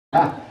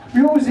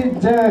We always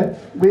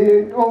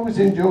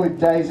enjoyed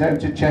days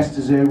out at Chester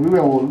Zoo. We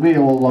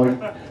all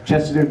like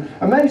Chester Zoo.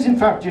 Amazing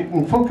fact, you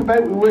can fuck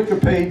about with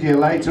Wikipedia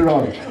later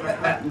on,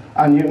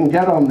 and you can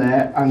get on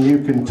there and you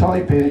can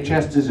type in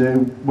Chester Zoo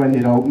when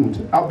it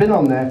opened. I've been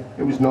on there.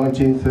 It was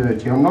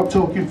 1930. I'm not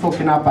talking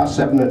fucking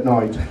 7:30 at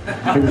night.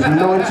 It was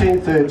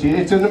 1930.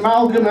 It's an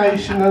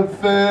amalgamation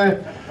of a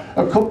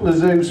couple of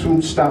zoos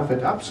from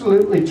Stafford.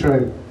 Absolutely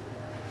true.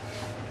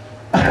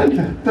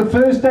 And the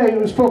first day it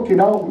was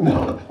fucking open,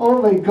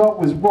 all they got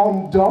was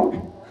one dog.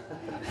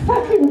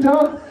 Fucking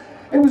dog.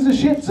 It was a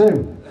Shih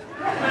Tzu.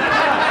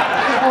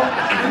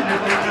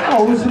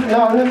 Oh, was it?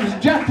 No, it was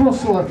Jack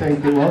Russell, I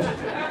think it was.